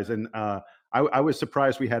exercise, guys, and I was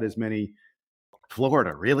surprised we had as many.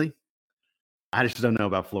 Florida, really? I just don't know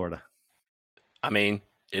about Florida. I mean,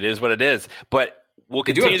 it is what it is, but we'll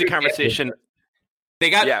continue the conversation. They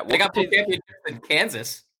got championships in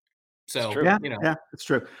Kansas. So, it's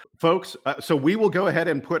true. Folks, so we will go ahead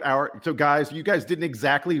and put guys, you guys didn't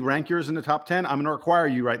exactly rank yours in the top 10. I'm going to require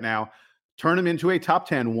you right now, turn them into a top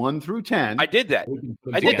 10, 1 through 10. I did that.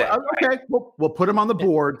 Okay, we'll put them on the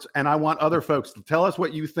boards, and I want other folks to tell us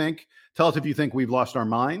what you think. Tell us if you think we've lost our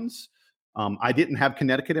minds. I didn't have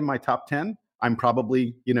Connecticut in my top 10. I'm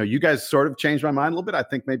probably, you guys sort of changed my mind a little bit. I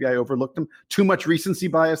think maybe I overlooked them. Too much recency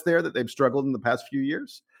bias there that they've struggled in the past few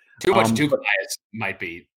years. Too much bias might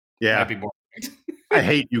be. Yeah. Might be more. I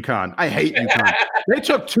hate UConn. They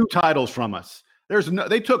took 2 titles from us.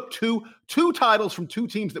 They took two titles from 2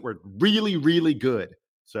 teams that were really, really good.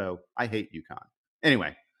 So I hate UConn.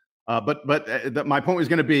 Anyway, but my point was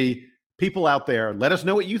going to be, people out there, let us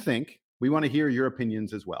know what you think. We want to hear your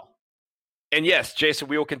opinions as well. And yes, Jason,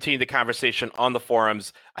 we will continue the conversation on the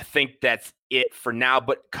forums. I think that's it for now.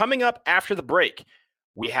 But coming up after the break,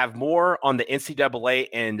 we have more on the NCAA,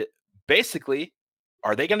 and basically,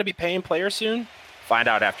 are they going to be paying players soon? Find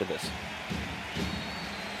out after this.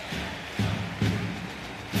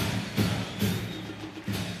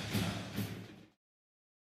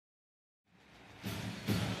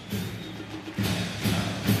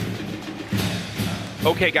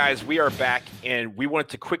 Okay, guys, we are back, and we wanted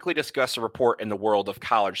to quickly discuss a report in the world of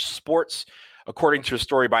college sports. According to a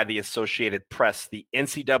story by the Associated Press, the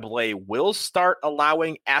NCAA will start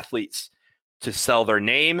allowing athletes to sell their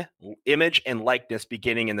name, image, and likeness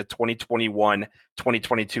beginning in the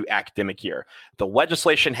 2021-2022 academic year. The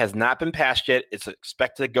legislation has not been passed yet. It's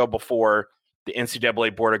expected to go before the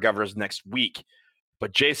NCAA Board of Governors next week.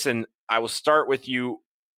 But Jason, I will start with you,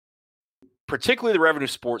 particularly the revenue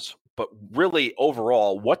sports, but really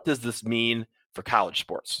overall, what does this mean for college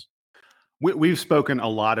sports? We've spoken a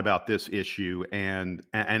lot about this issue, and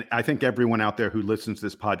I think everyone out there who listens to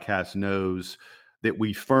this podcast knows that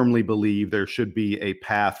we firmly believe there should be a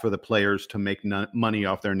path for the players to make money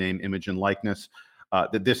off their name, image, and likeness.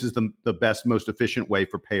 That this is the best, most efficient way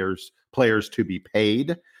for players to be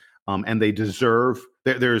paid, and they deserve.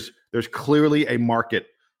 There's clearly a market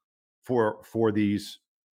for these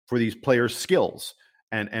players' skills.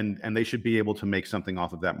 And they should be able to make something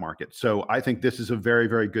off of that market. So I think this is a very,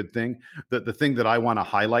 very good thing. The thing that I want to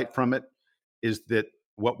highlight from it is that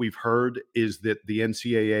what we've heard is that the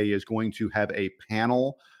NCAA is going to have a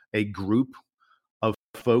panel, a group of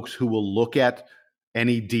folks who will look at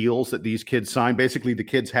any deals that these kids sign. Basically, the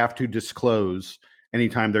kids have to disclose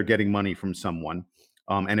anytime they're getting money from someone.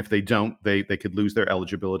 And if they don't, they could lose their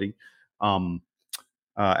eligibility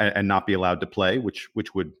and not be allowed to play, which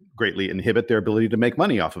would greatly inhibit their ability to make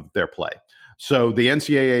money off of their play. So the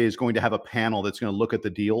NCAA is going to have a panel that's going to look at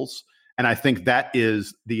the deals. And I think that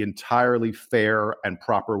is the entirely fair and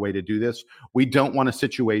proper way to do this. We don't want a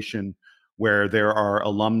situation where there are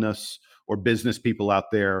alumnus or business people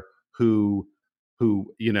out there who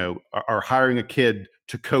are hiring a kid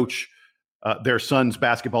to coach their son's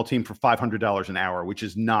basketball team for $500 an hour, which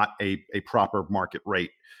is not a proper market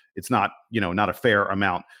rate. It's not, not a fair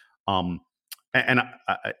amount.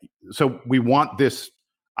 So we want this.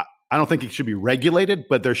 I don't think it should be regulated,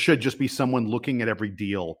 but there should just be someone looking at every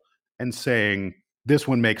deal and saying this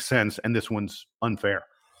one makes sense and this one's unfair.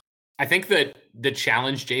 I think that the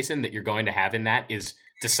challenge, Jason, that you're going to have in that is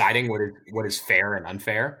deciding what is fair and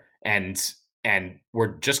unfair. And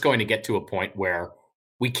we're just going to get to a point where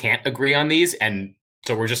we can't agree on these. And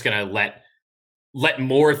so we're just going to let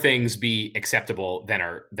more things be acceptable than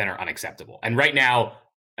are unacceptable. And right now,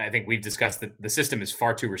 I think we've discussed that the system is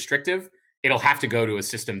far too restrictive. It'll have to go to a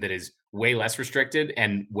system that is way less restricted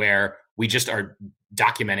and where we just are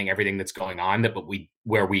documenting everything that's going on,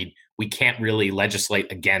 where we can't really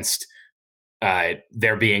legislate against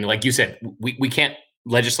there being, like you said, we can't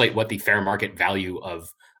legislate what the fair market value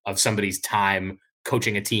of somebody's time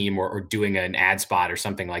coaching a team or doing an ad spot or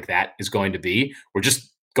something like that is going to be. We're just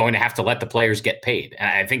going to have to let the players get paid. And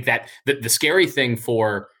I think that the scary thing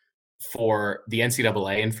for the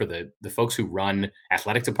NCAA and for the folks who run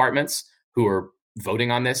athletic departments who are voting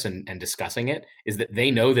on this and discussing it is that they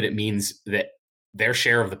know that it means that their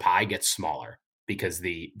share of the pie gets smaller because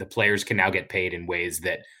the players can now get paid in ways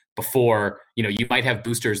that before, you might have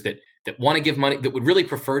boosters that want to give money, that would really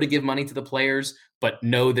prefer to give money to the players, but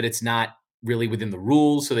know that it's not really within the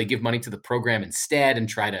rules. So they give money to the program instead and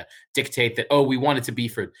try to dictate that, we want it to be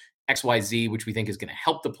for XYZ, which we think is going to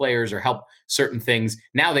help the players or help certain things.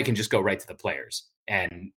 Now they can just go right to the players.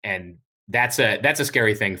 And that's a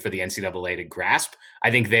scary thing for the NCAA to grasp.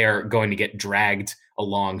 I think they're going to get dragged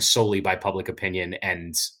along solely by public opinion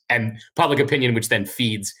and public opinion, which then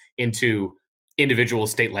feeds into individual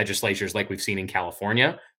state legislatures like we've seen in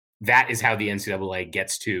California. That is how the NCAA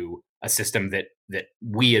gets to a system that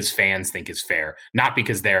we as fans think is fair, not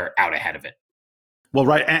because they're out ahead of it. Well,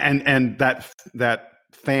 right. And that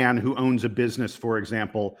fan who owns a business, for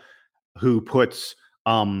example, who puts,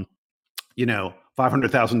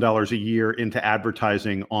 $500,000 a year into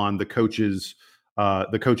advertising on the coach's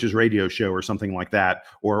radio show or something like that,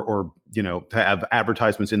 or to have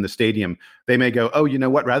advertisements in the stadium, they may go, oh, you know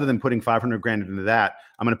what? Rather than putting $500,000 into that,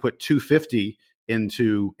 I'm going to put $250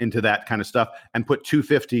 into that kind of stuff and put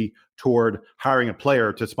 $250 toward hiring a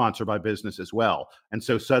player to sponsor my business as well. And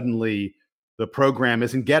so suddenly the program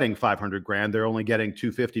isn't getting $500,000; they're only getting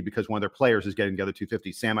 $250 because one of their players is getting the other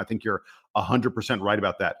 $250. Sam, I think you're 100% right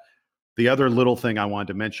about that. The other little thing I wanted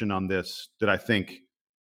to mention on this that I think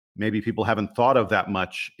maybe people haven't thought of that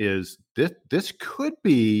much is this could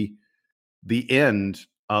be the end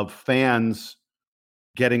of fans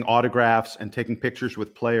getting autographs and taking pictures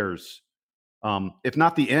with players. If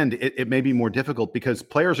not the end, it may be more difficult because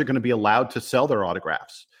players are going to be allowed to sell their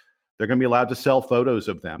autographs. They're going to be allowed to sell photos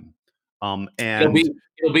of them. And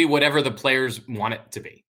it'll be whatever the players want it to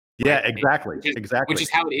be. Yeah, exactly. Which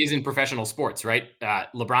is how it is in professional sports, right?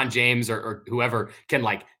 LeBron James or whoever can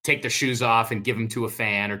take their shoes off and give them to a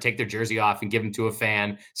fan, or take their jersey off and give them to a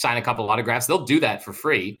fan, sign a couple autographs. They'll do that for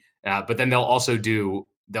free, but then they'll also do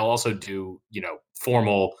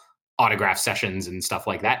formal autograph sessions and stuff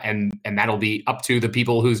like that, and that'll be up to the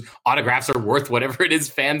people whose autographs are worth whatever it is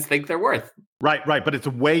fans think they're worth. Right. But it's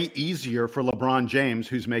way easier for LeBron James,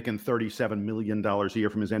 who's making $37 million a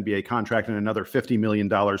year from his NBA contract and another $50 million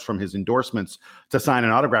from his endorsements, to sign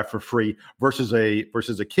an autograph for free versus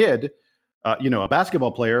a kid, a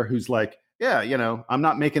basketball player who's like, I'm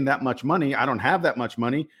not making that much money. I don't have that much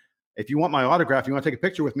money. If you want my autograph, you want to take a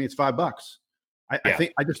picture with me, it's $5.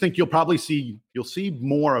 I just think you'll see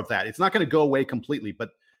more of that. It's not going to go away completely,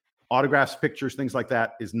 but autographs, pictures, things like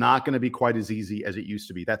that is not going to be quite as easy as it used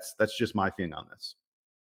to be. That's just my feeling on this.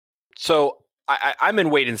 So I'm in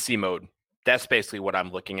wait and see mode. That's basically what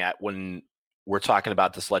I'm looking at when we're talking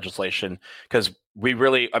about this legislation, because we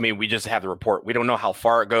just have the report. We don't know how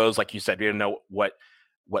far it goes. Like you said, we don't know what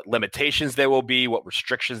limitations there will be, what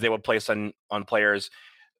restrictions they will place on players.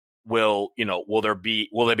 Will they be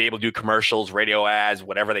able to do commercials, radio ads,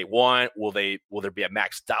 whatever they want? Will there be a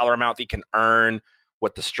max dollar amount they can earn?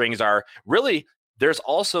 What the strings are? Really, there's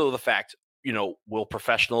also the fact, will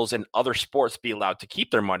professionals in other sports be allowed to keep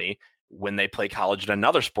their money when they play college in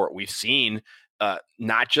another sport? We've seen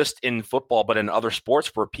not just in football, but in other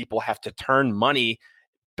sports where people have to turn money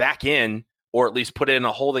back in, or at least put it in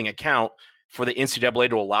a holding account for the NCAA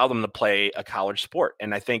to allow them to play a college sport?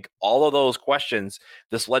 And I think all of those questions,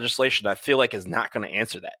 this legislation, I feel like is not going to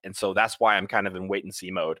answer that. And so that's why I'm kind of in wait and see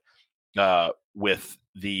mode with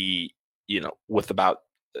about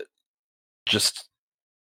just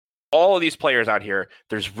all of these players out here.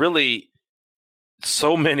 There's really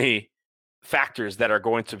so many factors that are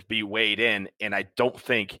going to be weighed in. And I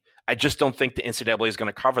just don't think the NCAA is going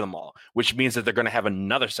to cover them all, which means that they're going to have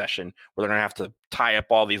another session where they're going to have to tie up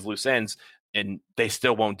all these loose ends, and they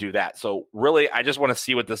still won't do that. So really, I just want to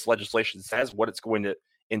see what this legislation says, what it's going to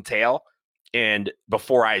entail, and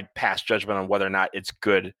before I pass judgment on whether or not it's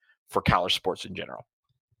good for college sports in general.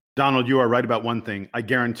 Donald, you are right about one thing. I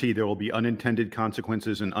guarantee there will be unintended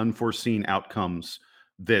consequences and unforeseen outcomes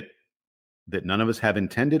that none of us have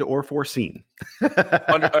intended or foreseen. I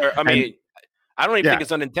don't even think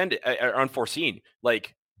it's unintended or unforeseen.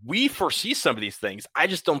 Like, we foresee some of these things. I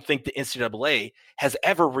just don't think the NCAA has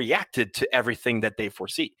ever reacted to everything that they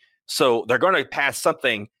foresee. So they're going to pass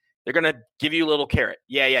something. They're going to give you a little carrot.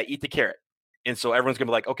 Yeah, eat the carrot. And so everyone's going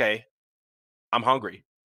to be like, okay, I'm hungry.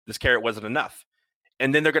 This carrot wasn't enough.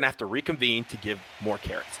 And then they're going to have to reconvene to give more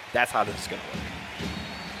carrots. That's how this is going to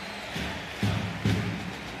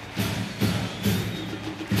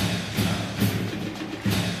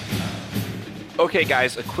work. Okay,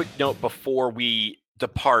 guys, a quick note before we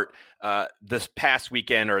depart. This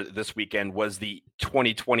weekend was the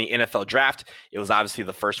 2020 NFL Draft. It was obviously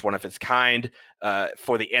the first one of its kind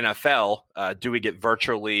for the NFL. Doing it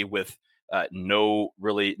virtually with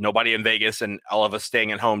nobody in Vegas and all of us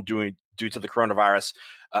staying at home due to the coronavirus.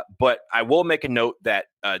 But I will make a note that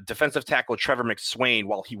defensive tackle Trevor McSwain,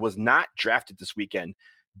 while he was not drafted this weekend,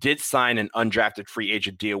 did sign an undrafted free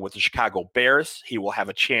agent deal with the Chicago Bears. He will have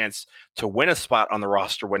a chance to win a spot on the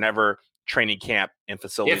roster whenever training camp and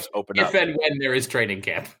facilities open up. If and when there is training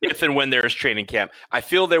camp. If and when there is training camp. I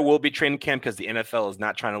feel there will be training camp because the NFL is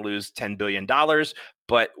not trying to lose $10 billion,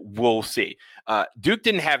 but we'll see. Duke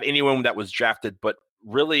didn't have anyone that was drafted, but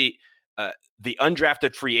really the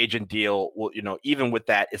undrafted free agent deal, even with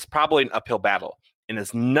that, it's probably an uphill battle. And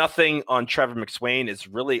it's nothing on Trevor McSwain. It's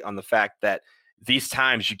really on the fact that these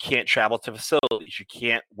times you can't travel to facilities. You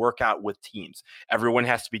can't work out with teams. Everyone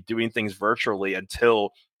has to be doing things virtually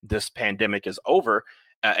until this pandemic is over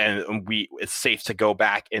and it's safe to go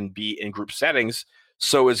back and be in group settings.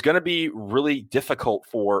 So it's going to be really difficult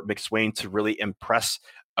for McSwain to really impress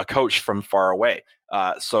a coach from far away.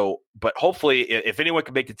 But hopefully, if anyone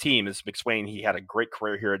can make the team, is McSwain. He had a great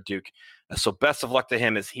career here at Duke. So best of luck to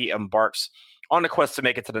him as he embarks on a quest to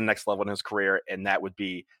make it to the next level in his career, and that would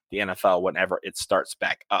be the NFL whenever it starts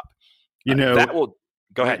back up. That will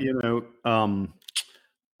go ahead.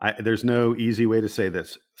 There's no easy way to say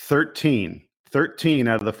this. 13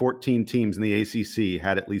 out of the 14 teams in the ACC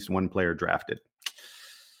had at least one player drafted.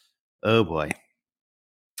 Oh boy.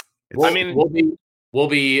 We'll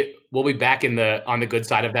be back on the good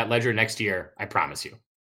side of that ledger next year. I promise you.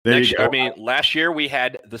 Last year we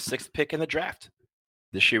had the 6th pick in the draft.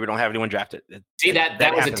 This year we don't have anyone drafted. See,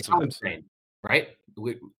 that was a time frame, right?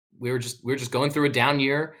 We were just going through a down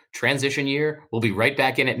year, transition year. We'll be right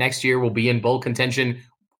back in it next year. We'll be in bowl contention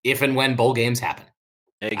if and when bowl games happen.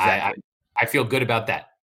 Exactly. I feel good about that.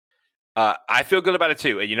 I feel good about it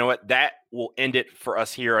too. And you know what? That will end it for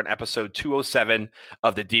us here on episode 207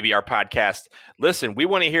 of the DBR podcast. Listen, we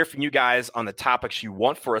want to hear from you guys on the topics you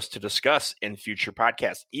want for us to discuss in future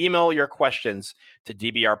podcasts. Email your questions to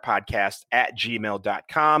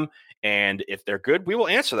dbrpodcast@gmail.com. And if they're good, we will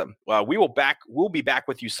answer them. We'll be back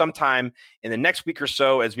with you sometime in the next week or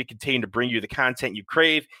so as we continue to bring you the content you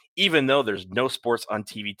crave, even though there's no sports on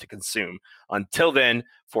TV to consume. Until then,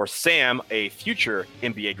 for Sam, a future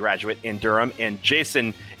NBA graduate in Durham, and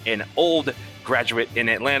Jason, an old graduate in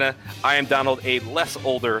Atlanta, I am Donald, a less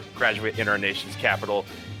older graduate in our nation's capital.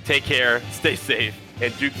 Take care, stay safe,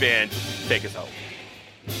 and Duke fans, take us home.